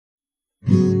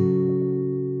Mao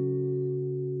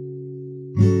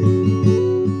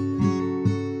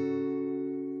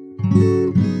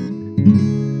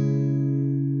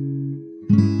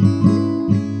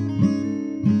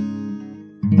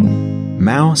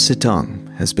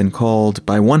Zedong has been called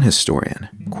by one historian,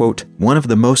 quote, one of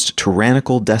the most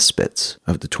tyrannical despots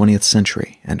of the 20th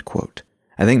century, end quote.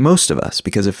 I think most of us,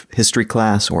 because of history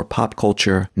class or pop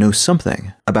culture, know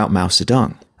something about Mao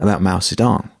Zedong,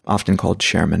 often called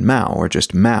Chairman Mao or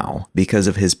just Mao, because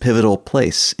of his pivotal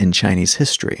place in Chinese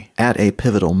history at a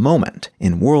pivotal moment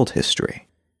in world history.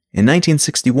 In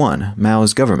 1961,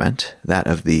 Mao's government, that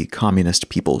of the Communist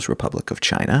People's Republic of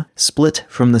China, split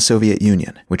from the Soviet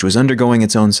Union, which was undergoing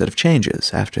its own set of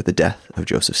changes after the death of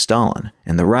Joseph Stalin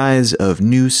and the rise of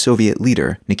new Soviet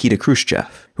leader Nikita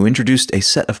Khrushchev, who introduced a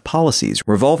set of policies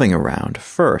revolving around,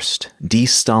 first,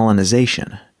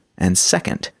 de-Stalinization, and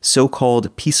second,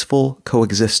 so-called peaceful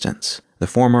coexistence, the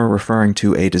former referring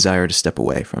to a desire to step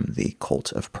away from the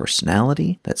cult of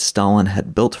personality that Stalin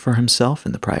had built for himself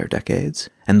in the prior decades,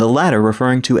 and the latter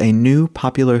referring to a new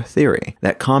popular theory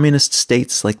that communist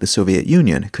states like the Soviet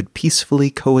Union could peacefully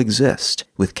coexist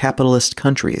with capitalist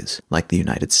countries like the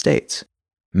United States.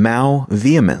 Mao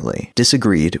vehemently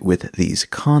disagreed with these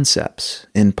concepts,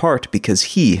 in part because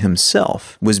he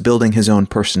himself was building his own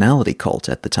personality cult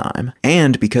at the time,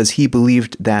 and because he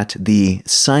believed that the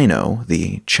Sino,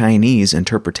 the Chinese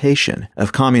interpretation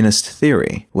of communist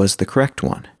theory, was the correct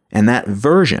one, and that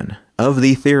version of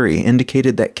the theory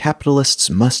indicated that capitalists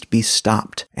must be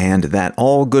stopped, and that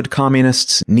all good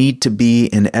communists need to be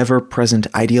in ever-present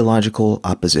ideological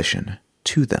opposition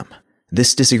to them.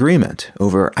 This disagreement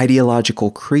over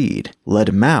ideological creed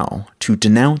led Mao to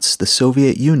denounce the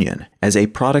Soviet Union as a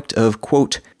product of,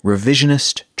 quote,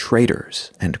 revisionist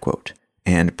traitors, end quote,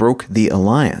 and broke the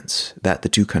alliance that the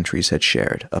two countries had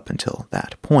shared up until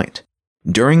that point.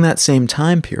 During that same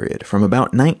time period, from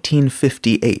about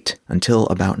 1958 until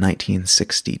about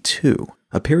 1962,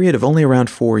 a period of only around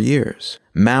 4 years,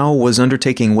 Mao was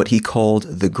undertaking what he called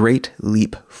the Great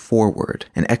Leap Forward,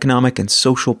 an economic and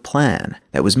social plan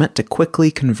that was meant to quickly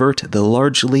convert the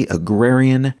largely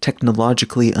agrarian,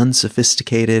 technologically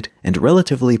unsophisticated, and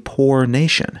relatively poor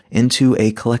nation into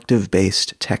a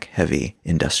collective-based, tech-heavy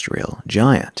industrial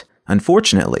giant.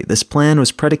 Unfortunately, this plan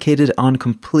was predicated on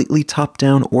completely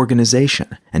top-down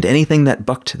organization, and anything that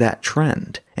bucked that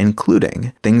trend,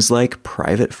 including things like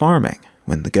private farming.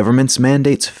 When the government's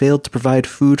mandates failed to provide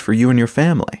food for you and your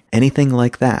family, anything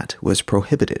like that was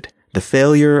prohibited. The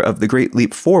failure of the Great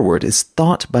Leap Forward is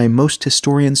thought by most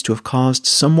historians to have caused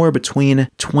somewhere between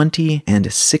 20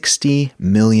 and 60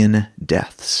 million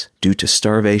deaths due to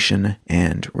starvation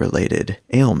and related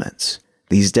ailments.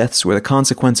 These deaths were the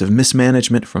consequence of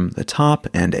mismanagement from the top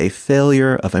and a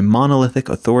failure of a monolithic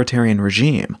authoritarian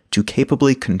regime to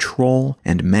capably control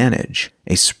and manage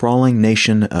a sprawling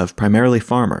nation of primarily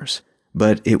farmers.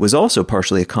 But it was also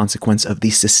partially a consequence of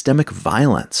the systemic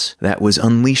violence that was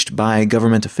unleashed by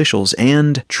government officials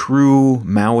and true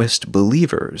Maoist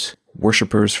believers,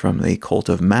 worshippers from the cult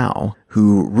of Mao,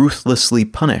 who ruthlessly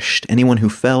punished anyone who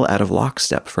fell out of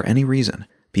lockstep for any reason.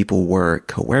 People were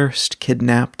coerced,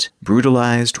 kidnapped,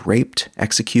 brutalized, raped,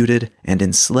 executed, and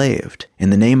enslaved in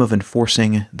the name of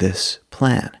enforcing this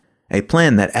plan. A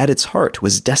plan that at its heart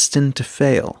was destined to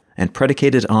fail and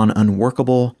predicated on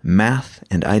unworkable math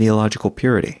and ideological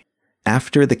purity.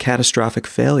 After the catastrophic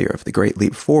failure of the Great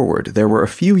Leap Forward, there were a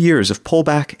few years of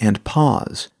pullback and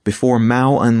pause before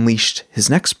Mao unleashed his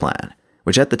next plan,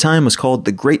 which at the time was called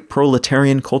the Great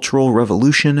Proletarian Cultural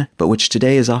Revolution, but which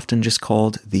today is often just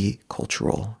called the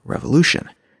Cultural Revolution.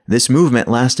 This movement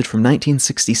lasted from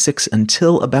 1966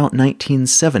 until about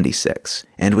 1976,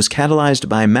 and was catalyzed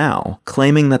by Mao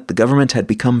claiming that the government had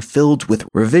become filled with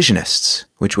revisionists,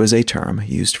 which was a term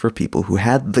used for people who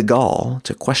had the gall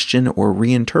to question or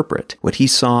reinterpret what he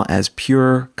saw as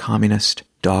pure communist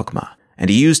dogma. And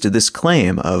he used this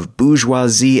claim of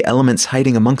bourgeoisie elements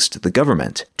hiding amongst the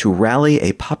government to rally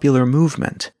a popular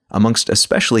movement amongst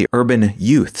especially urban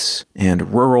youths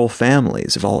and rural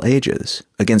families of all ages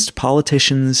against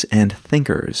politicians and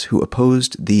thinkers who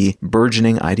opposed the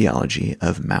burgeoning ideology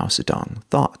of Mao Zedong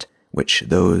thought, which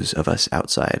those of us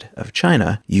outside of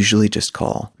China usually just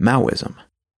call Maoism.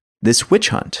 This witch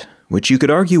hunt, which you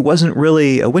could argue wasn't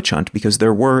really a witch hunt because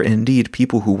there were indeed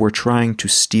people who were trying to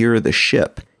steer the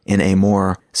ship in a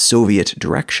more Soviet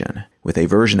direction, with a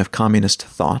version of communist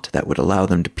thought that would allow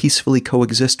them to peacefully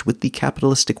coexist with the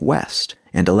capitalistic West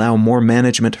and allow more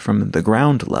management from the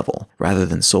ground level rather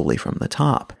than solely from the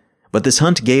top. But this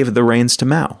hunt gave the reins to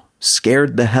Mao,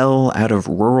 scared the hell out of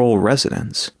rural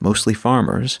residents, mostly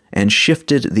farmers, and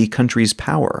shifted the country's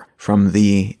power from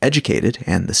the educated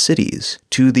and the cities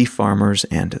to the farmers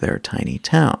and their tiny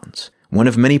towns. One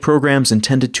of many programs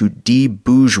intended to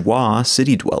de-bourgeois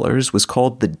city dwellers was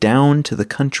called the Down to the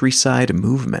Countryside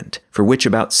movement, for which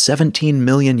about 17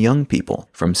 million young people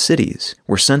from cities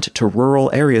were sent to rural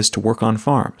areas to work on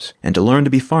farms and to learn to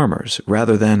be farmers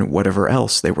rather than whatever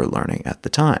else they were learning at the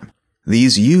time.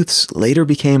 These youths later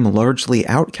became largely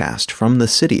outcast from the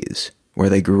cities where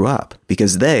they grew up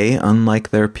because they, unlike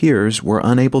their peers, were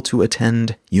unable to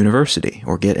attend university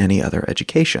or get any other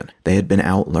education. They had been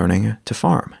out learning to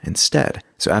farm instead.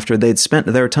 So after they'd spent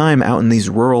their time out in these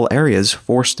rural areas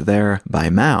forced there by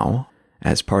Mao,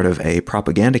 as part of a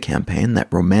propaganda campaign that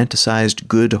romanticized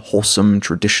good, wholesome,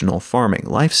 traditional farming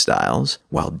lifestyles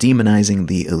while demonizing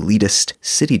the elitist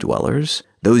city dwellers,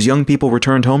 those young people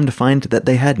returned home to find that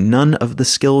they had none of the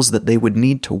skills that they would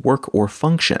need to work or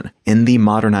function in the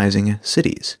modernizing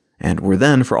cities, and were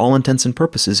then, for all intents and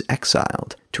purposes,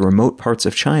 exiled to remote parts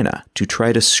of China to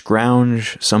try to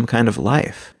scrounge some kind of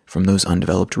life from those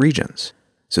undeveloped regions.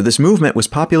 So this movement was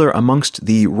popular amongst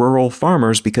the rural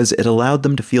farmers because it allowed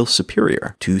them to feel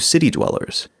superior to city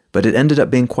dwellers. But it ended up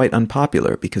being quite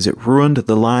unpopular because it ruined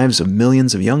the lives of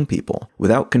millions of young people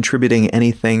without contributing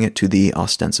anything to the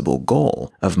ostensible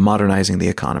goal of modernizing the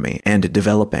economy and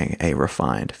developing a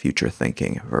refined,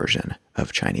 future-thinking version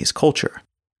of Chinese culture.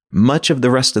 Much of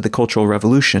the rest of the Cultural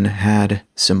Revolution had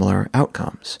similar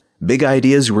outcomes. Big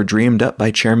ideas were dreamed up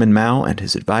by Chairman Mao and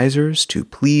his advisors to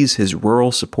please his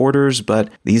rural supporters, but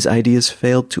these ideas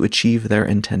failed to achieve their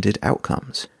intended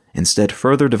outcomes, instead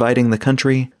further dividing the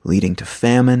country, leading to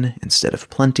famine instead of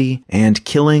plenty, and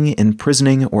killing,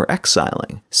 imprisoning, or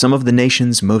exiling some of the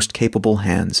nation's most capable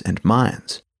hands and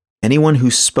minds. Anyone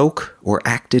who spoke or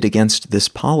acted against this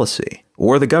policy,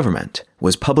 or the government,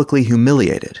 was publicly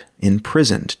humiliated,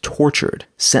 imprisoned, tortured,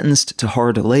 sentenced to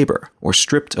hard labor, or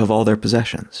stripped of all their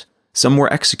possessions. Some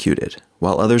were executed,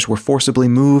 while others were forcibly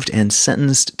moved and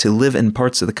sentenced to live in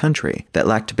parts of the country that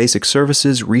lacked basic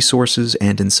services, resources,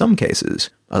 and in some cases,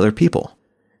 other people.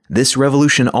 This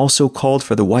revolution also called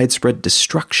for the widespread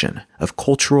destruction of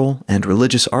cultural and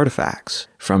religious artifacts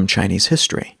from Chinese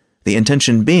history, the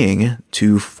intention being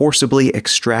to forcibly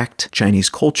extract Chinese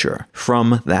culture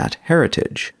from that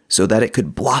heritage so that it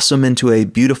could blossom into a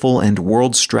beautiful and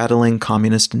world-straddling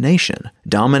communist nation,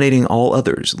 dominating all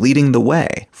others, leading the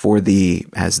way for the,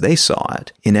 as they saw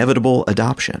it, inevitable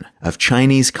adoption of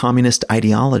Chinese communist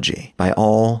ideology by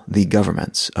all the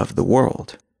governments of the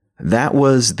world. That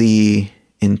was the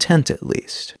intent, at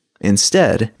least.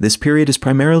 Instead, this period is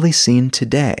primarily seen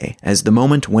today as the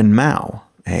moment when Mao,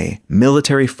 a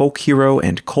military folk hero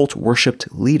and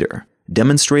cult-worshipped leader,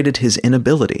 demonstrated his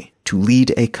inability to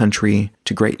lead a country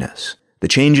to greatness. The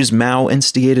changes Mao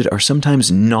instigated are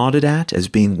sometimes nodded at as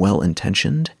being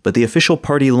well-intentioned, but the official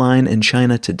party line in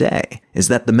China today is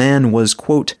that the man was,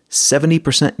 quote,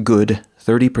 70% good,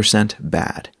 30%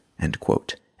 bad, end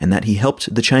quote, and that he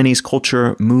helped the Chinese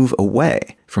culture move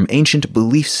away from ancient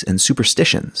beliefs and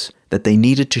superstitions that they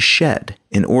needed to shed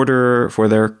in order for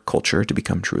their culture to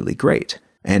become truly great.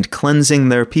 And cleansing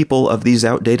their people of these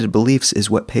outdated beliefs is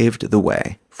what paved the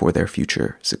way for their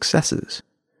future successes.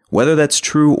 Whether that's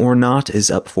true or not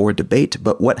is up for debate,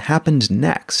 but what happened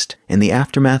next, in the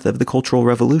aftermath of the Cultural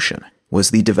Revolution, was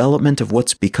the development of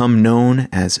what's become known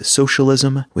as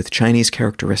socialism with Chinese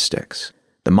characteristics.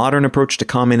 The modern approach to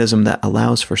communism that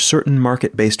allows for certain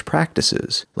market-based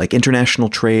practices, like international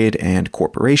trade and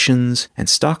corporations and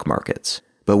stock markets,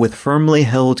 but with firmly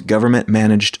held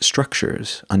government-managed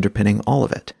structures underpinning all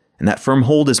of it. And that firm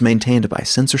hold is maintained by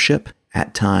censorship,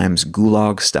 at times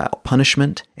gulag-style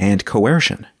punishment, and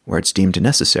coercion, where it's deemed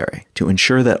necessary, to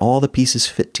ensure that all the pieces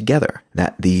fit together,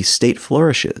 that the state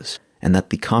flourishes, and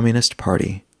that the Communist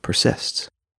Party persists.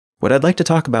 What I'd like to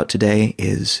talk about today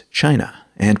is China,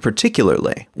 and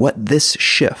particularly what this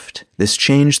shift, this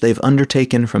change they've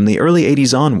undertaken from the early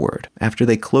 80s onward, after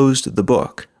they closed the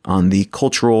book on the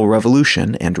Cultural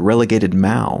Revolution and relegated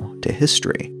Mao to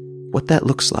history, what that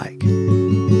looks like.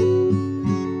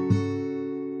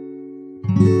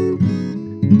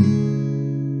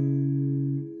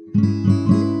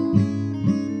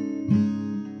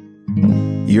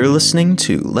 You're listening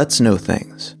to Let's Know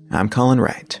Things. I'm Colin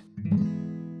Wright.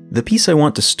 The piece I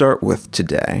want to start with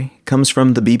today comes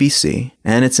from the BBC,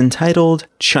 and it's entitled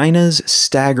China's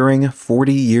Staggering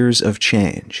 40 Years of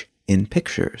Change in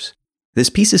Pictures. This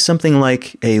piece is something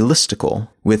like a listicle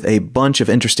with a bunch of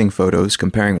interesting photos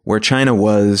comparing where China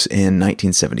was in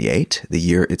 1978, the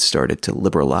year it started to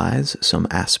liberalize some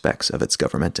aspects of its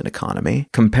government and economy,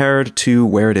 compared to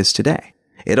where it is today.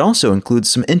 It also includes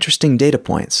some interesting data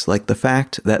points, like the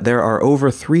fact that there are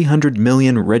over 300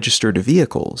 million registered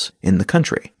vehicles in the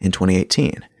country in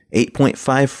 2018.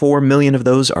 8.54 million of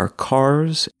those are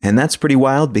cars, and that's pretty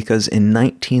wild because in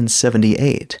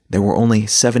 1978, there were only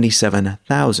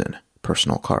 77,000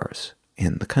 personal cars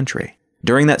in the country.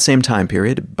 During that same time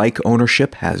period, bike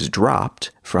ownership has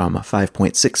dropped from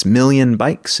 5.6 million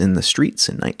bikes in the streets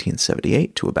in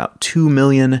 1978 to about 2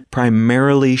 million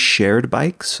primarily shared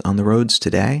bikes on the roads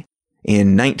today.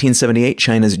 In 1978,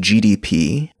 China's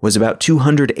GDP was about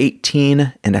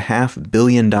 $218.5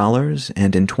 billion,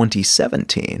 and in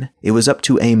 2017, it was up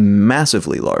to a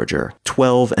massively larger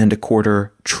 $12.25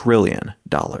 trillion.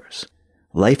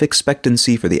 Life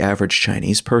expectancy for the average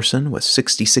Chinese person was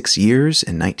 66 years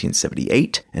in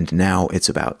 1978, and now it's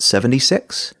about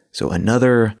 76. So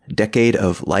another decade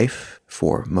of life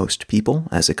for most people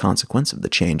as a consequence of the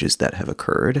changes that have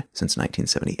occurred since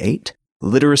 1978.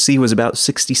 Literacy was about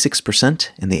 66%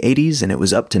 in the 80s, and it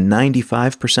was up to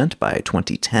 95% by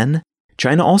 2010.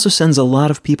 China also sends a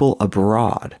lot of people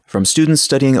abroad. From students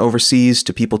studying overseas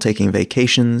to people taking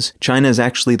vacations, China is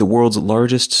actually the world's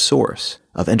largest source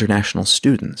of international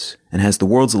students and has the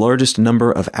world's largest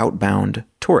number of outbound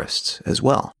tourists as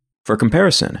well. For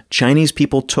comparison, Chinese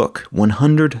people took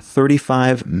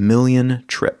 135 million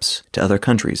trips to other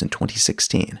countries in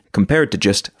 2016, compared to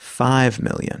just 5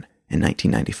 million in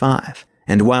 1995.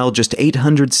 And while just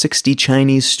 860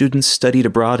 Chinese students studied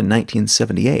abroad in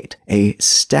 1978, a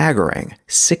staggering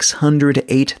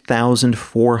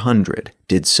 608,400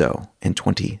 did so in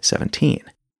 2017.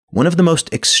 One of the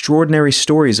most extraordinary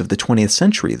stories of the 20th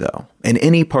century, though, in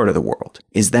any part of the world,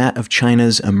 is that of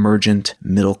China's emergent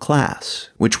middle class,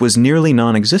 which was nearly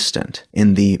non-existent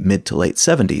in the mid to late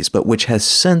 70s, but which has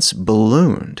since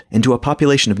ballooned into a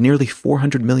population of nearly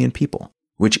 400 million people,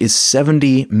 which is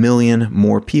 70 million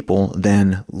more people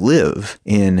than live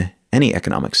in any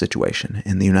economic situation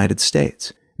in the United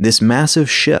States. This massive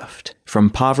shift from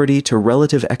poverty to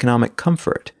relative economic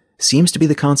comfort seems to be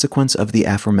the consequence of the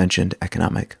aforementioned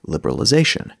economic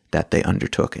liberalization that they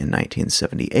undertook in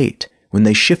 1978, when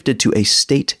they shifted to a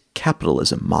state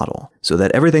capitalism model, so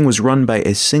that everything was run by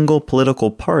a single political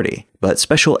party, but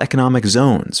special economic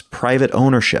zones, private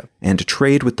ownership, and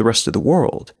trade with the rest of the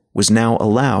world was now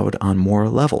allowed on more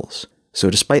levels. So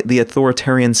despite the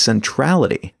authoritarian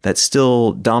centrality that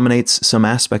still dominates some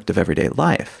aspect of everyday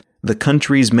life, the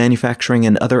country's manufacturing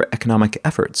and other economic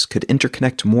efforts could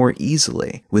interconnect more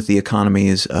easily with the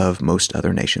economies of most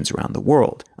other nations around the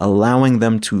world, allowing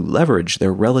them to leverage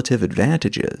their relative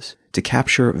advantages to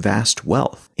capture vast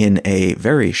wealth in a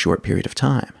very short period of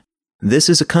time. This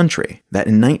is a country that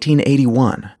in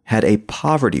 1981 had a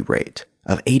poverty rate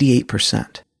of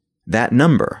 88%. That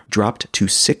number dropped to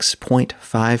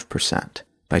 6.5%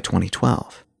 by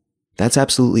 2012. That's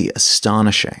absolutely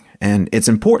astonishing. And it's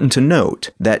important to note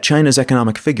that China's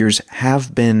economic figures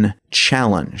have been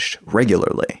challenged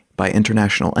regularly by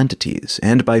international entities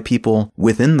and by people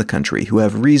within the country who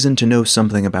have reason to know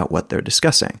something about what they're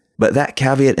discussing. But that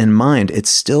caveat in mind,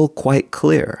 it's still quite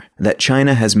clear that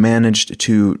China has managed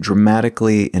to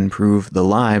dramatically improve the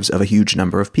lives of a huge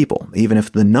number of people, even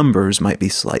if the numbers might be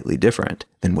slightly different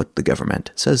than what the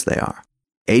government says they are.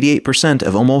 88%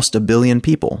 of almost 1 billion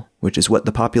people, which is what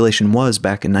the population was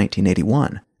back in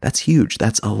 1981. That's huge.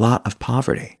 That's a lot of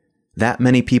poverty. That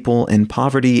many people in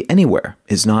poverty anywhere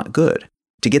is not good.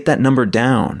 To get that number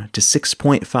down to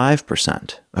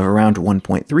 6.5% of around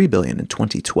 1.3 billion in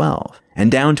 2012,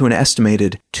 and down to an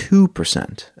estimated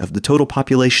 2% of the total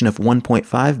population of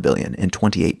 1.5 billion in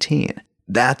 2018,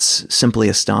 that's simply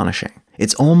astonishing.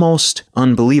 It's almost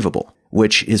unbelievable,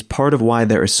 which is part of why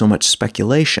there is so much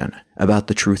speculation about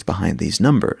the truth behind these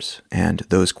numbers, and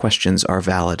those questions are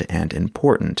valid and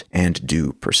important and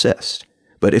do persist.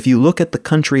 But if you look at the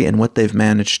country and what they've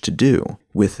managed to do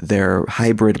with their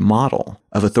hybrid model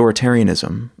of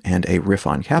authoritarianism and a riff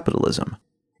on capitalism,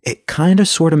 it kind of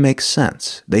sort of makes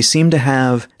sense. They seem to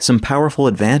have some powerful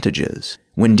advantages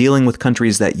when dealing with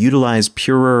countries that utilize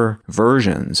purer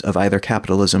versions of either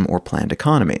capitalism or planned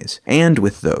economies, and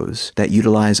with those that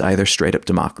utilize either straight-up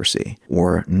democracy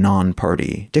or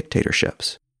non-party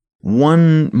dictatorships.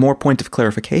 One more point of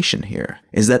clarification here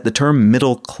is that the term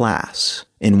middle class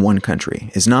in one country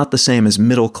is not the same as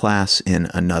middle class in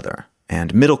another.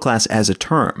 And middle class as a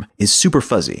term is super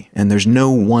fuzzy, and there's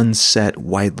no one set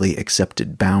widely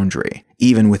accepted boundary,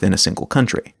 even within a single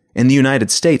country. In the United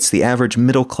States, the average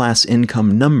middle class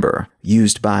income number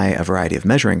used by a variety of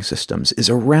measuring systems is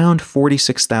around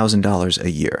 $46,000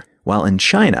 a year, while in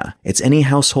China, it's any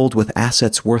household with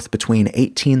assets worth between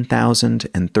 $18,000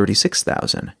 and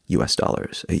 $36,000 US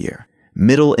dollars a year.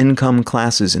 Middle income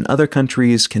classes in other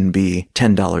countries can be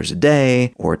 $10 a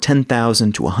day, or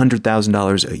 $10,000 to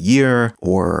 $100,000 a year,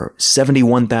 or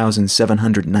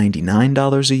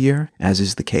 $71,799 a year, as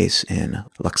is the case in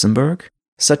Luxembourg.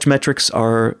 Such metrics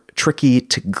are tricky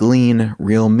to glean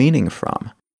real meaning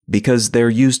from because they're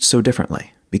used so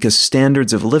differently, because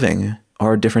standards of living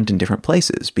are different in different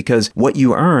places, because what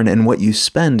you earn and what you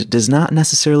spend does not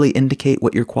necessarily indicate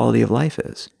what your quality of life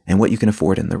is and what you can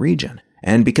afford in the region.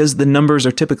 And because the numbers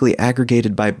are typically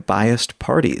aggregated by biased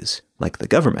parties, like the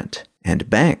government, and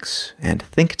banks, and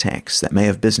think tanks that may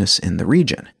have business in the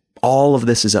region, all of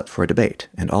this is up for debate,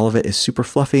 and all of it is super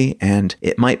fluffy, and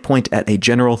it might point at a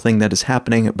general thing that is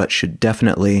happening, but should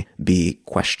definitely be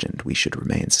questioned. We should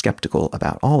remain skeptical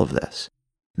about all of this.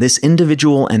 This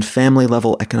individual and family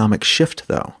level economic shift,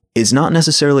 though, is not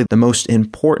necessarily the most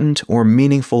important or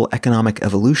meaningful economic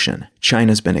evolution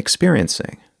China's been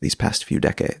experiencing these past few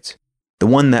decades. The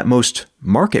one that most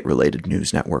market-related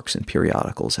news networks and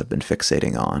periodicals have been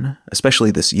fixating on,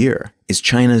 especially this year, is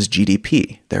China's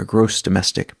GDP, their gross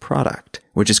domestic product,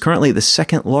 which is currently the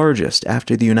second largest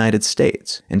after the United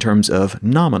States in terms of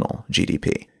nominal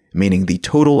GDP, meaning the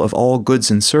total of all goods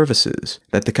and services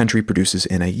that the country produces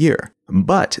in a year.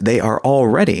 But they are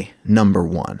already number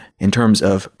one in terms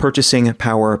of purchasing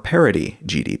power parity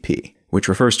GDP, which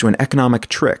refers to an economic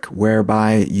trick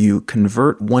whereby you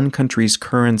convert one country's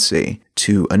currency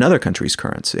to another country's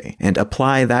currency and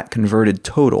apply that converted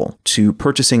total to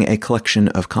purchasing a collection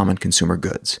of common consumer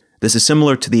goods. This is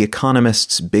similar to the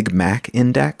Economist's Big Mac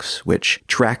Index, which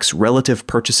tracks relative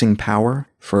purchasing power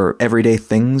for everyday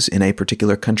things in a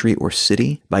particular country or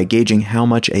city by gauging how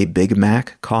much a Big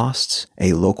Mac costs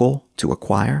a local to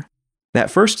acquire. That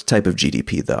first type of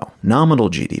GDP, though, nominal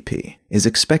GDP, is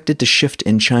expected to shift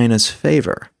in China's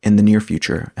favor in the near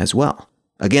future as well.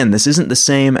 Again, this isn't the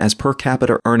same as per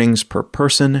capita earnings per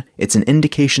person. It's an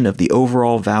indication of the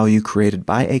overall value created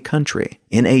by a country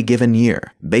in a given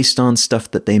year based on stuff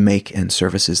that they make and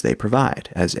services they provide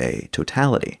as a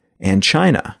totality. And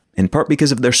China, in part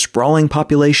because of their sprawling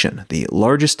population, the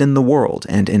largest in the world,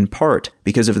 and in part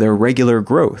because of their regular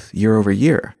growth year over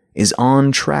year, is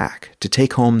on track to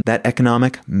take home that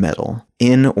economic medal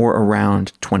in or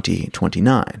around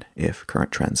 2029, if current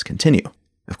trends continue.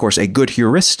 Of course, a good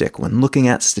heuristic when looking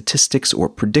at statistics or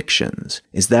predictions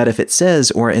is that if it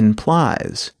says or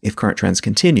implies, if current trends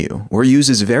continue, or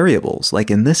uses variables, like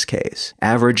in this case,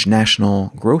 average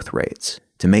national growth rates,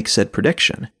 to make said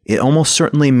prediction, it almost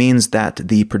certainly means that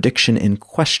the prediction in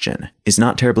question is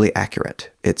not terribly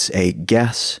accurate. It's a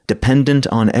guess dependent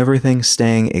on everything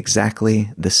staying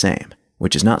exactly the same,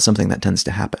 which is not something that tends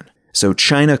to happen. So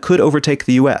China could overtake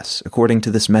the US, according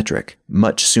to this metric,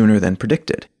 much sooner than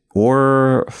predicted,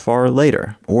 or far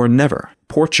later, or never.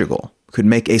 Portugal could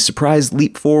make a surprise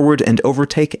leap forward and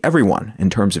overtake everyone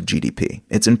in terms of GDP.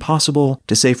 It's impossible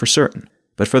to say for certain.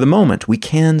 But for the moment, we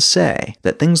can say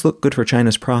that things look good for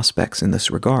China's prospects in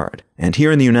this regard. And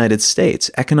here in the United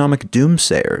States, economic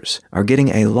doomsayers are getting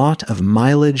a lot of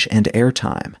mileage and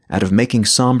airtime out of making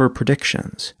somber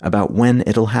predictions about when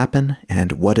it'll happen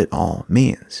and what it all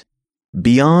means.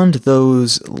 Beyond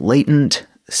those latent,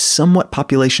 somewhat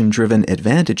population-driven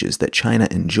advantages that China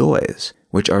enjoys,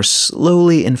 which are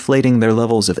slowly inflating their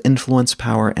levels of influence,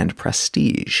 power, and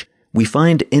prestige, we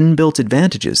find inbuilt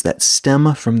advantages that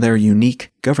stem from their unique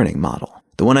governing model.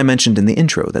 The one I mentioned in the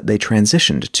intro that they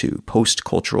transitioned to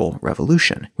post-cultural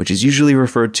revolution, which is usually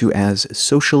referred to as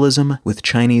socialism with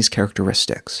Chinese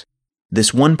characteristics.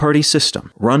 This one-party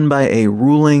system, run by a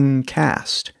ruling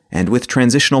caste, and with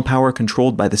transitional power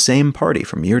controlled by the same party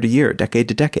from year to year, decade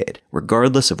to decade,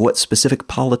 regardless of what specific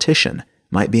politician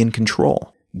might be in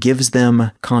control, gives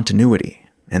them continuity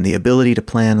and the ability to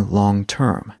plan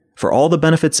long-term. For all the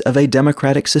benefits of a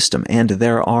democratic system, and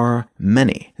there are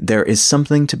many, there is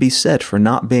something to be said for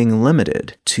not being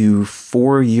limited to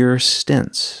 4-year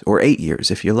stints, or 8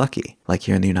 years if you're lucky, like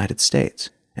here in the United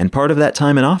States. And part of that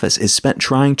time in office is spent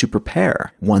trying to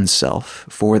prepare oneself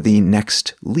for the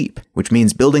next leap, which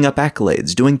means building up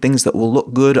accolades, doing things that will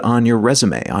look good on your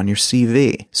resume, on your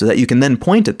CV, so that you can then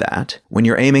point at that when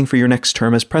you're aiming for your next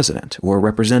term as president, or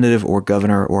representative, or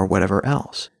governor, or whatever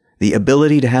else. The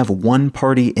ability to have one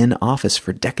party in office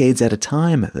for decades at a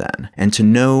time, then, and to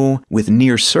know with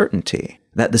near certainty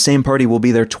that the same party will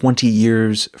be there 20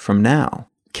 years from now,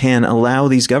 can allow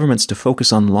these governments to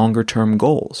focus on longer-term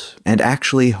goals and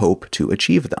actually hope to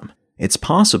achieve them. It's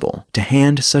possible to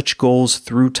hand such goals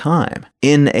through time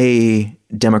in a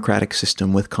democratic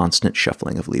system with constant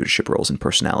shuffling of leadership roles and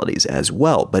personalities as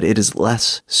well, but it is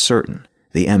less certain.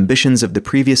 The ambitions of the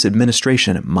previous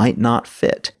administration might not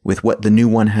fit with what the new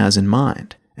one has in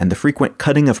mind, and the frequent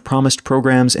cutting of promised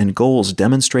programs and goals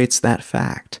demonstrates that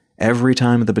fact every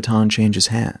time the baton changes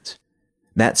hands.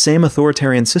 That same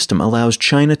authoritarian system allows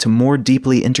China to more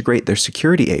deeply integrate their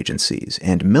security agencies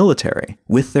and military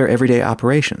with their everyday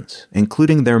operations,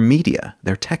 including their media,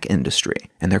 their tech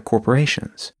industry, and their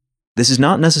corporations. This is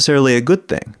not necessarily a good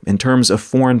thing in terms of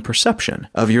foreign perception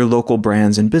of your local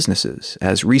brands and businesses,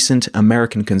 as recent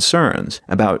American concerns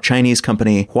about Chinese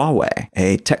company Huawei,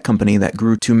 a tech company that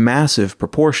grew to massive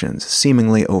proportions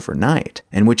seemingly overnight,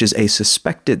 and which is a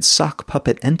suspected sock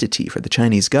puppet entity for the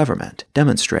Chinese government,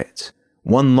 demonstrates.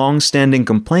 One long-standing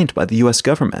complaint by the U.S.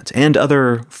 government and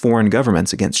other foreign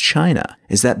governments against China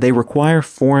is that they require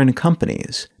foreign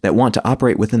companies that want to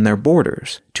operate within their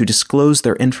borders to disclose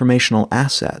their informational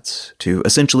assets, to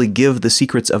essentially give the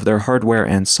secrets of their hardware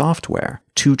and software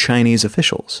to Chinese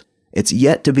officials. It's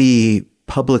yet to be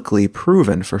publicly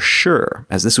proven for sure,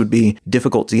 as this would be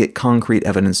difficult to get concrete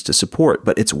evidence to support,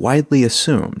 but it's widely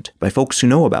assumed by folks who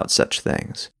know about such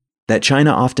things that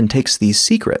China often takes these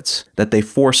secrets that they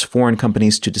force foreign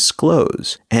companies to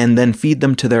disclose and then feed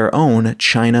them to their own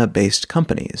China-based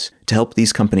companies to help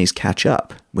these companies catch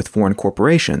up with foreign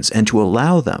corporations and to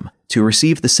allow them to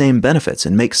receive the same benefits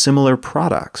and make similar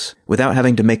products without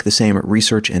having to make the same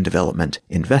research and development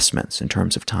investments in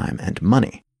terms of time and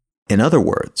money. In other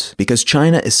words, because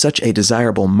China is such a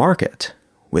desirable market,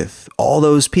 with all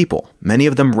those people, many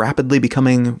of them rapidly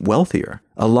becoming wealthier,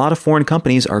 a lot of foreign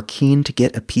companies are keen to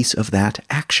get a piece of that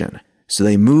action. So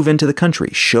they move into the country,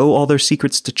 show all their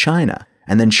secrets to China,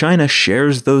 and then China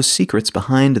shares those secrets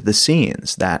behind the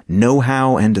scenes, that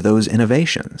know-how and those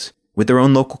innovations, with their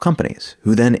own local companies,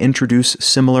 who then introduce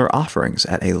similar offerings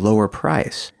at a lower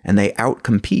price, and they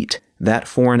outcompete that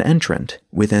foreign entrant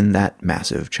within that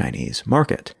massive Chinese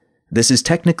market. This is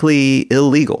technically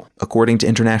illegal, according to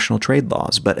international trade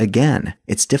laws, but again,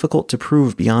 it's difficult to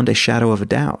prove beyond a shadow of a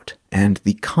doubt, and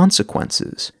the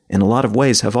consequences, in a lot of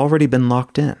ways, have already been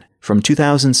locked in. From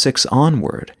 2006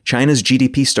 onward, China's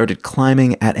GDP started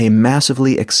climbing at a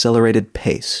massively accelerated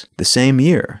pace. The same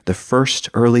year, the first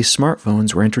early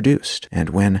smartphones were introduced, and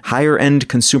when higher-end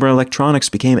consumer electronics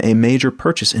became a major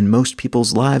purchase in most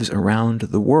people's lives around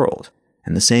the world.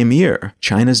 And the same year,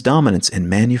 China's dominance in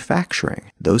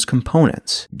manufacturing those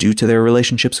components, due to their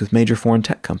relationships with major foreign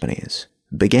tech companies,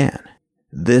 began.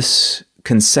 This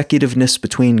consecutiveness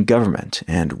between government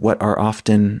and what are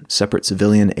often separate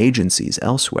civilian agencies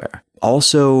elsewhere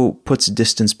also puts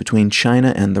distance between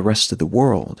China and the rest of the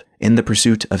world in the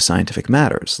pursuit of scientific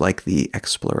matters like the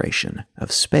exploration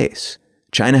of space.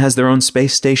 China has their own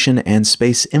space station and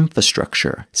space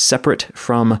infrastructure, separate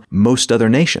from most other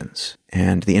nations,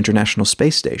 and the International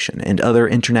Space Station and other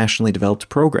internationally developed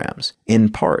programs, in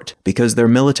part because their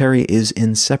military is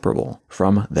inseparable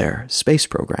from their space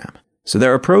program. So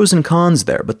there are pros and cons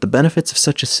there, but the benefits of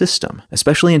such a system,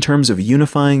 especially in terms of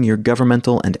unifying your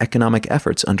governmental and economic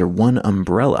efforts under one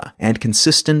umbrella and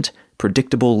consistent,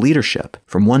 predictable leadership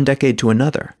from one decade to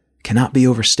another, cannot be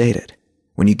overstated.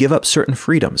 When you give up certain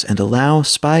freedoms and allow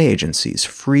spy agencies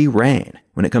free rein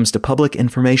when it comes to public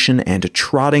information and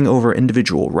trotting over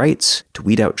individual rights to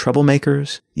weed out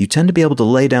troublemakers, you tend to be able to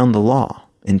lay down the law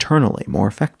internally more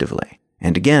effectively.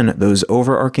 And again, those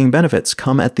overarching benefits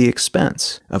come at the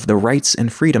expense of the rights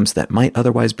and freedoms that might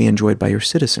otherwise be enjoyed by your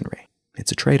citizenry.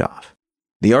 It's a trade-off.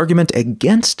 The argument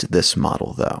against this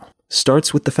model, though,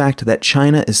 starts with the fact that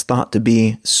China is thought to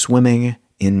be swimming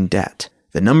in debt.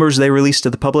 The numbers they release to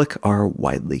the public are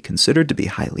widely considered to be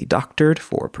highly doctored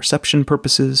for perception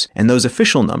purposes, and those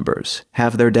official numbers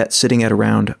have their debt sitting at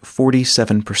around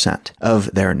 47%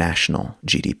 of their national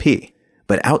GDP.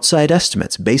 But outside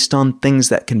estimates, based on things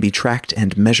that can be tracked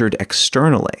and measured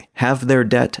externally, have their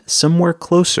debt somewhere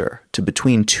closer to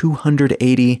between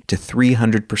 280 to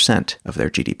 300% of their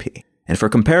GDP. And for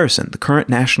comparison, the current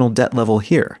national debt level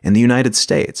here in the United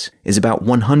States is about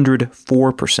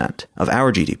 104% of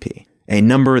our GDP. A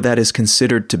number that is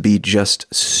considered to be just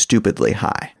stupidly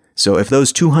high. So if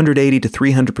those 280 to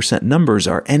 300% numbers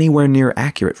are anywhere near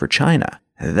accurate for China,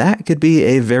 that could be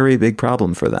a very big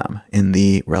problem for them in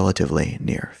the relatively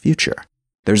near future.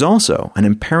 There's also an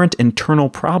apparent internal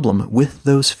problem with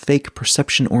those fake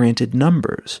perception-oriented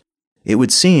numbers. It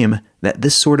would seem that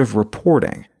this sort of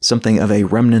reporting, something of a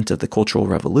remnant of the Cultural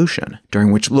Revolution,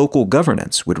 during which local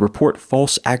governance would report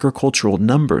false agricultural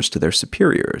numbers to their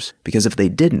superiors, because if they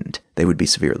didn't, they would be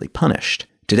severely punished.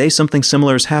 Today, something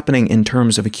similar is happening in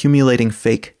terms of accumulating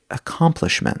fake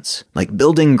accomplishments, like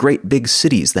building great big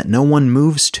cities that no one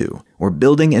moves to, or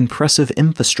building impressive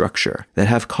infrastructure that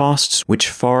have costs which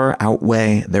far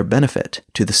outweigh their benefit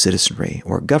to the citizenry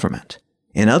or government.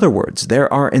 In other words,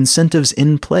 there are incentives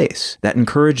in place that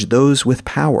encourage those with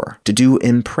power to do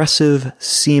impressive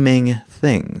seeming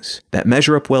things that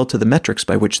measure up well to the metrics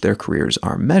by which their careers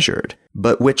are measured,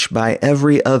 but which by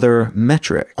every other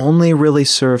metric only really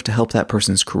serve to help that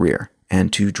person's career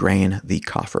and to drain the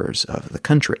coffers of the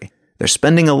country. They're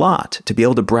spending a lot to be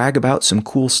able to brag about some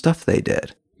cool stuff they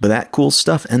did, but that cool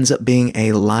stuff ends up being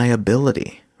a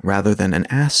liability rather than an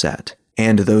asset.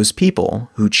 And those people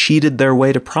who cheated their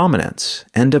way to prominence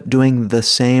end up doing the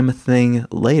same thing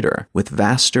later with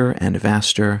vaster and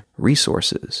vaster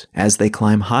resources as they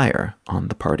climb higher on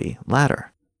the party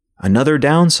ladder. Another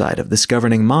downside of this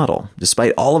governing model,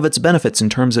 despite all of its benefits in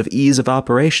terms of ease of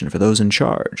operation for those in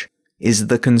charge, is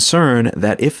the concern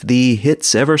that if the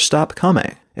hits ever stop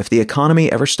coming, if the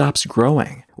economy ever stops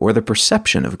growing, or the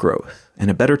perception of growth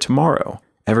and a better tomorrow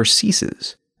ever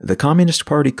ceases, the Communist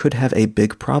Party could have a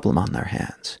big problem on their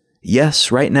hands.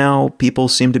 Yes, right now, people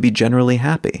seem to be generally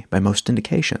happy, by most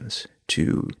indications,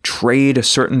 to trade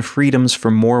certain freedoms for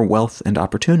more wealth and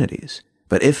opportunities.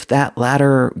 But if that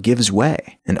latter gives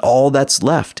way, and all that's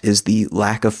left is the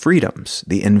lack of freedoms,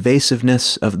 the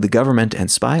invasiveness of the government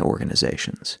and spy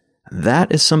organizations,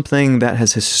 that is something that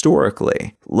has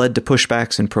historically led to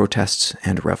pushbacks and protests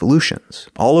and revolutions,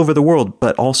 all over the world,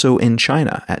 but also in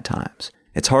China at times.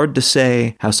 It's hard to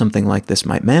say how something like this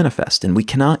might manifest, and we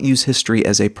cannot use history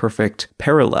as a perfect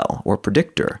parallel or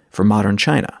predictor for modern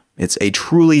China. It's a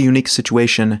truly unique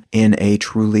situation in a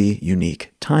truly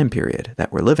unique time period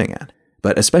that we're living in.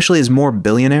 But especially as more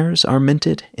billionaires are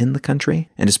minted in the country,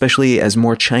 and especially as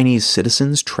more Chinese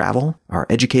citizens travel, are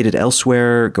educated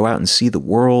elsewhere, go out and see the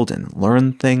world and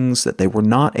learn things that they were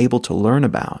not able to learn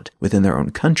about within their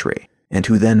own country, and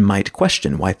who then might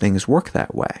question why things work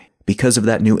that way, because of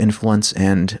that new influence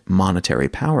and monetary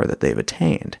power that they've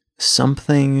attained,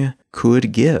 something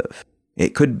could give.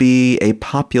 It could be a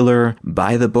popular,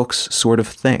 by-the-books sort of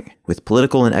thing, with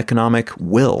political and economic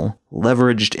will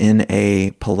leveraged in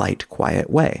a polite, quiet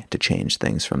way to change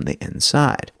things from the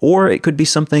inside. Or it could be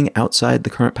something outside the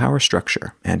current power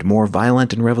structure and more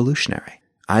violent and revolutionary.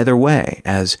 Either way,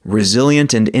 as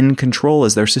resilient and in control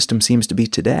as their system seems to be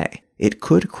today, it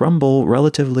could crumble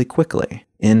relatively quickly,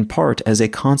 in part as a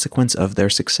consequence of their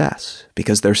success,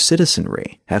 because their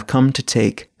citizenry have come to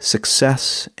take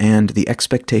success and the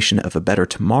expectation of a better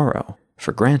tomorrow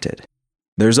for granted.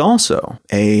 There's also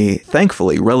a,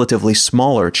 thankfully, relatively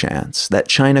smaller chance that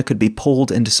China could be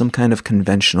pulled into some kind of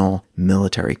conventional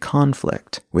military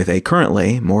conflict with a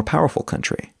currently more powerful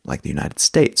country, like the United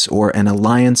States, or an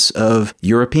alliance of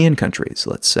European countries,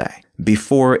 let's say,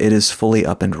 before it is fully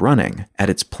up and running at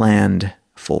its planned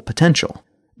full potential.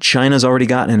 China's already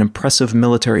got an impressive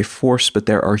military force, but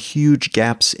there are huge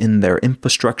gaps in their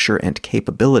infrastructure and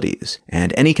capabilities,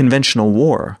 and any conventional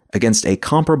war against a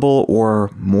comparable or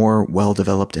more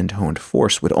well-developed and honed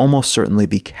force would almost certainly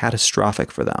be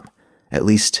catastrophic for them, at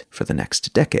least for the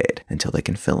next decade, until they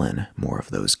can fill in more of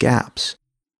those gaps.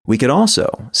 We could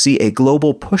also see a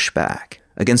global pushback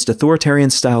against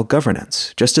authoritarian-style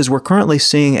governance, just as we're currently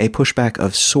seeing a pushback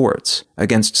of sorts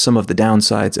against some of the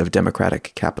downsides of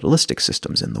democratic capitalistic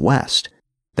systems in the West.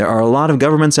 There are a lot of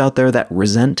governments out there that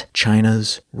resent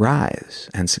China's rise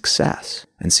and success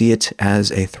and see it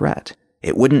as a threat.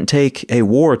 It wouldn't take a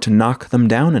war to knock them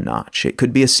down a notch. It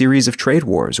could be a series of trade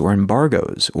wars or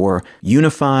embargoes or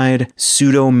unified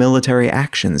pseudo-military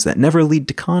actions that never lead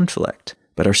to conflict,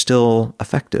 but are still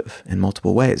effective in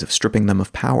multiple ways of stripping them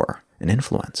of power and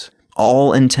influence,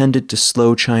 all intended to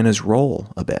slow China's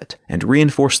roll a bit and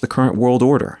reinforce the current world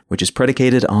order, which is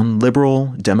predicated on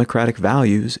liberal democratic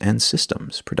values and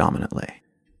systems predominantly.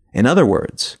 In other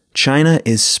words, China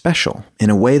is special in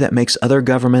a way that makes other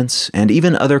governments and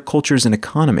even other cultures and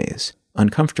economies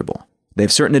uncomfortable. They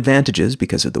have certain advantages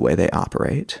because of the way they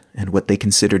operate and what they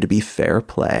consider to be fair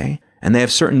play, and they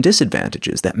have certain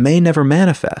disadvantages that may never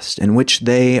manifest, in which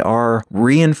they are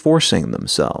reinforcing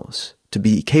themselves to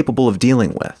be capable of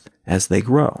dealing with as they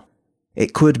grow.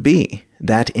 It could be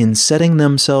that in setting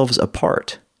themselves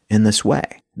apart in this way,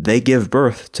 they give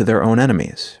birth to their own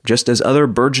enemies, just as other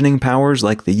burgeoning powers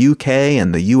like the UK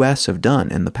and the US have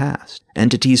done in the past.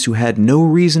 Entities who had no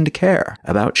reason to care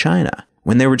about China,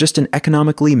 when they were just an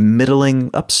economically middling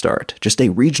upstart, just a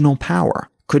regional power,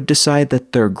 could decide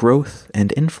that their growth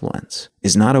and influence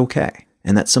is not okay,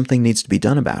 and that something needs to be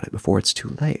done about it before it's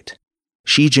too late.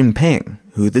 Xi Jinping,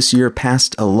 who this year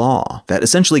passed a law that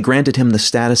essentially granted him the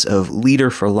status of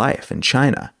leader for life in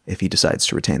China if he decides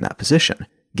to retain that position,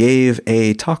 gave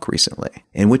a talk recently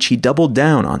in which he doubled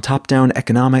down on top-down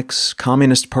economics,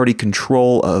 Communist Party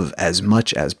control of as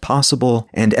much as possible,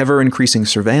 and ever-increasing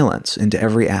surveillance into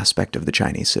every aspect of the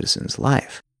Chinese citizen's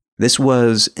life. This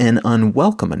was an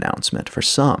unwelcome announcement for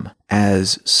some,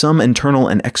 as some internal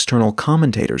and external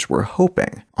commentators were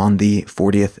hoping on the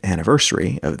 40th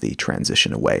anniversary of the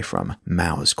transition away from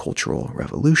Mao's Cultural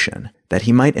Revolution that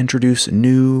he might introduce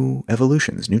new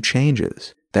evolutions, new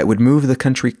changes that would move the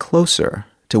country closer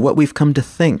to what we've come to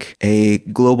think a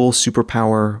global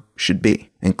superpower should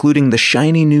be, including the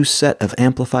shiny new set of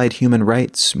amplified human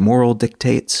rights, moral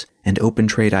dictates, and open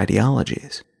trade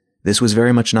ideologies. This was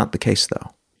very much not the case,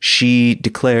 though. She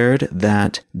declared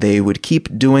that they would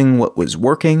keep doing what was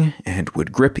working and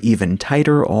would grip even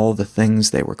tighter all the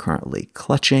things they were currently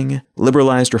clutching.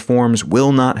 Liberalized reforms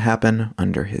will not happen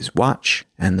under his watch,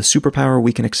 and the superpower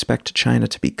we can expect China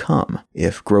to become,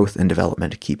 if growth and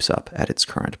development keeps up at its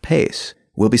current pace,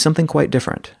 will be something quite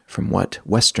different from what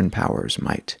Western powers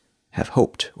might have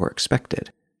hoped or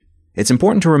expected. It's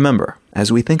important to remember,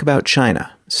 as we think about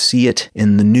China, see it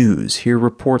in the news, hear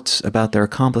reports about their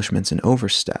accomplishments and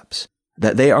oversteps,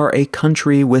 that they are a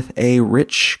country with a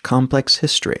rich, complex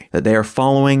history, that they are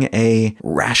following a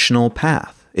rational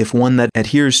path, if one that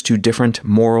adheres to different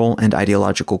moral and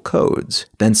ideological codes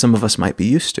than some of us might be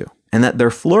used to, and that they're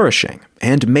flourishing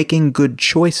and making good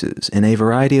choices in a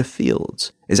variety of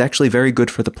fields is actually very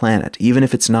good for the planet, even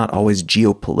if it's not always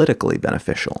geopolitically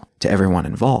beneficial to everyone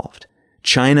involved.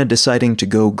 China deciding to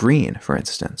go green, for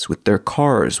instance, with their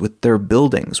cars, with their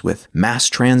buildings, with mass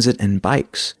transit and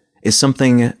bikes, is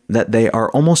something that they are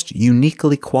almost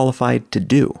uniquely qualified to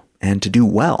do, and to do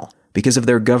well, because of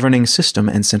their governing system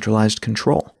and centralized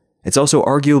control. It's also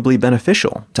arguably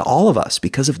beneficial to all of us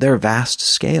because of their vast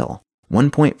scale.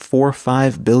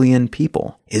 1.45 billion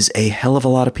people is a hell of a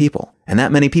lot of people, and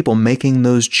that many people making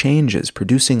those changes,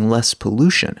 producing less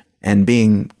pollution, and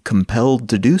being compelled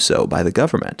to do so by the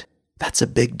government. That's a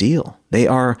big deal. They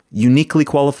are uniquely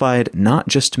qualified not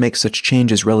just to make such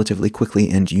changes relatively quickly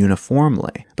and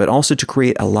uniformly, but also to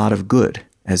create a lot of good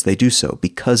as they do so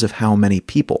because of how many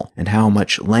people and how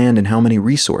much land and how many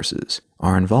resources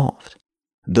are involved.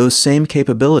 Those same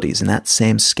capabilities and that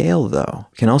same scale, though,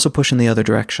 can also push in the other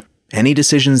direction. Any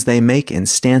decisions they make and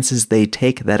stances they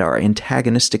take that are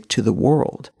antagonistic to the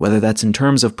world, whether that's in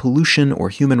terms of pollution or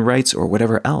human rights or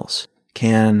whatever else,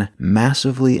 can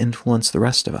massively influence the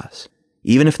rest of us.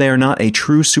 Even if they are not a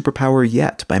true superpower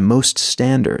yet by most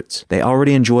standards, they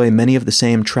already enjoy many of the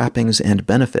same trappings and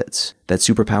benefits that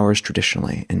superpowers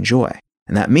traditionally enjoy.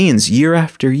 And that means year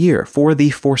after year, for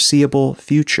the foreseeable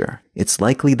future, it's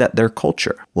likely that their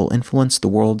culture will influence the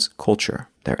world's culture.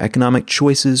 Their economic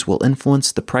choices will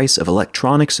influence the price of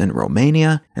electronics in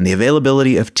Romania and the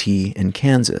availability of tea in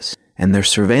Kansas. And their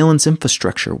surveillance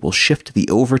infrastructure will shift the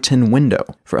Overton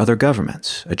window for other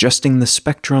governments, adjusting the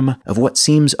spectrum of what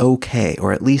seems okay,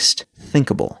 or at least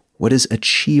thinkable, what is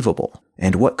achievable,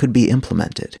 and what could be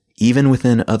implemented, even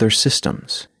within other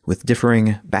systems, with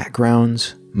differing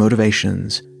backgrounds,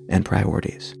 motivations, and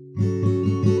priorities.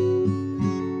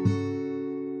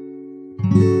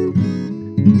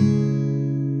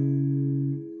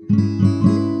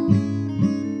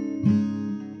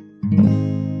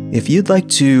 If you'd like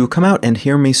to come out and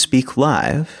hear me speak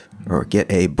live, or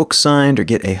get a book signed, or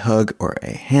get a hug or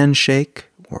a handshake,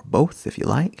 or both if you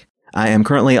like, I am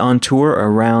currently on tour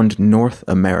around North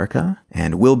America,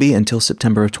 and will be until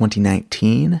September of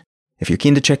 2019. If you're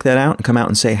keen to check that out and come out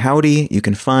and say howdy, you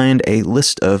can find a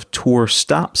list of tour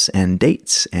stops and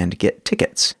dates and get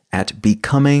tickets at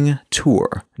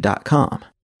becomingtour.com.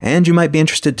 And you might be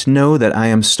interested to know that I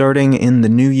am starting in the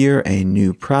new year a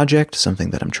new project,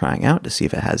 something that I'm trying out to see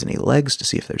if it has any legs, to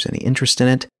see if there's any interest in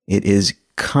it. It is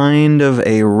kind of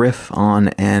a riff on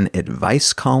an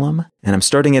advice column, and I'm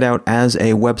starting it out as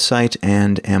a website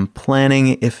and am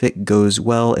planning, if it goes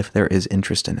well, if there is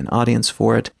interest in an audience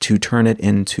for it, to turn it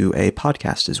into a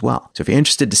podcast as well. So if you're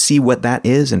interested to see what that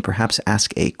is and perhaps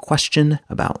ask a question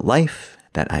about life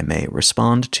that I may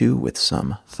respond to with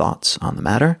some thoughts on the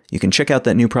matter, you can check out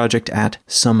that new project at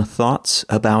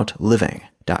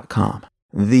somethoughtsabout.living.com.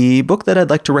 The book that I'd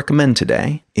like to recommend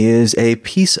today is a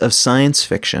piece of science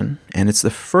fiction, and it's the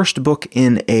first book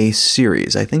in a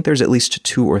series. I think there's at least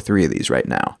 2 or 3 of these right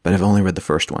now, but I've only read the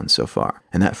first one so far.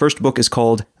 And that first book is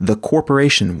called The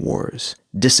Corporation Wars: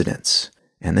 Dissidents.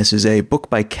 And this is a book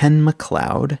by Ken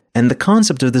MacLeod, and the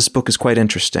concept of this book is quite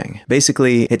interesting.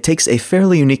 Basically, it takes a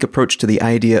fairly unique approach to the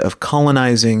idea of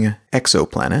colonizing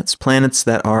exoplanets, planets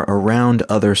that are around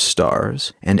other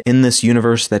stars, and in this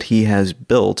universe that he has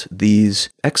built, these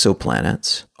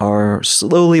exoplanets are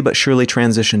slowly but surely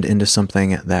transitioned into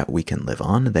something that we can live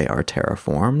on. They are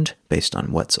terraformed, based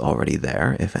on what's already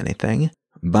there, if anything,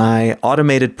 by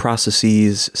automated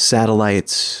processes,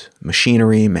 satellites,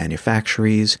 machinery,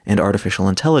 manufactories, and artificial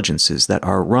intelligences that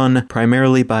are run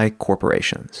primarily by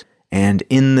corporations. And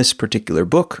in this particular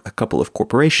book, a couple of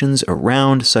corporations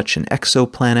around such an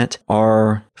exoplanet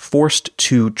are forced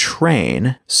to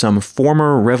train some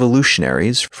former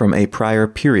revolutionaries from a prior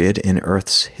period in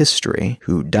Earth's history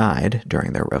who died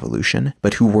during their revolution,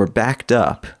 but who were backed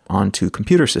up onto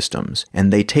computer systems.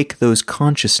 And they take those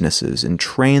consciousnesses and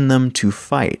train them to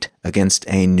fight against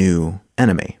a new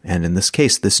enemy. And in this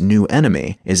case, this new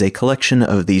enemy is a collection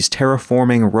of these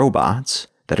terraforming robots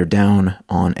that are down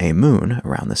on a moon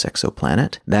around this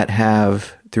exoplanet that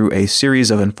have, through a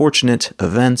series of unfortunate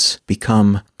events,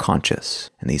 become conscious.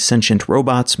 And these sentient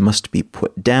robots must be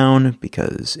put down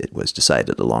because it was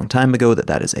decided a long time ago that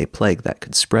that is a plague that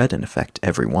could spread and affect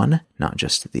everyone, not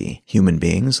just the human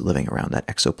beings living around that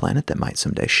exoplanet that might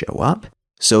someday show up.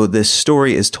 So this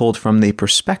story is told from the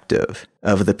perspective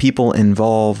of the people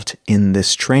involved in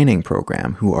this training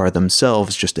program, who are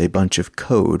themselves just a bunch of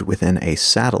code within a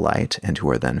satellite and who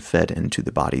are then fed into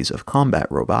the bodies of combat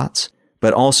robots,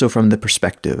 but also from the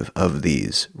perspective of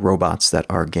these robots that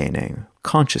are gaining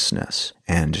consciousness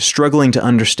and struggling to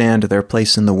understand their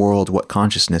place in the world, what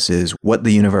consciousness is, what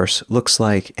the universe looks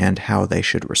like, and how they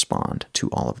should respond to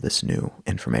all of this new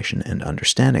information and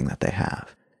understanding that they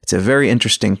have. It's a very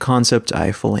interesting concept.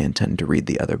 I fully intend to read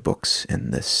the other books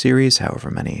in this series, however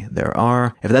many there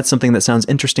are. If that's something that sounds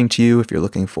interesting to you, if you're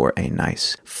looking for a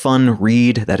nice, fun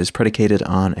read that is predicated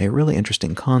on a really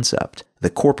interesting concept, The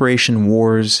Corporation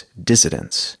Wars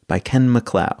Dissidents by Ken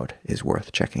MacLeod is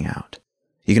worth checking out.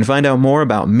 You can find out more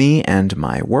about me and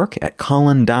my work at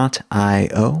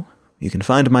Colin.io. You can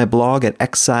find my blog at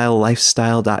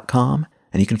exilelifestyle.com.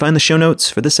 And you can find the show notes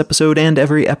for this episode and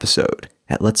every episode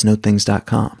at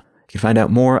letsknowthings.com. You can find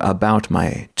out more about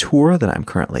my tour that I'm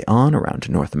currently on around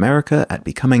North America at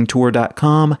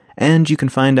becomingtour.com, and you can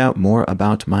find out more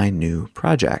about my new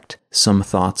project, Some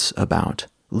Thoughts About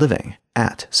Living,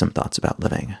 at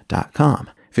somethoughtsoboutliving.com.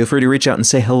 Feel free to reach out and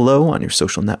say hello on your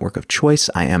social network of choice.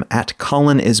 I am at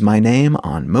Colin is my name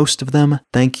on most of them.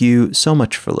 Thank you so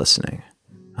much for listening.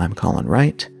 I'm Colin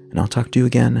Wright, and I'll talk to you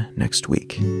again next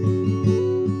week.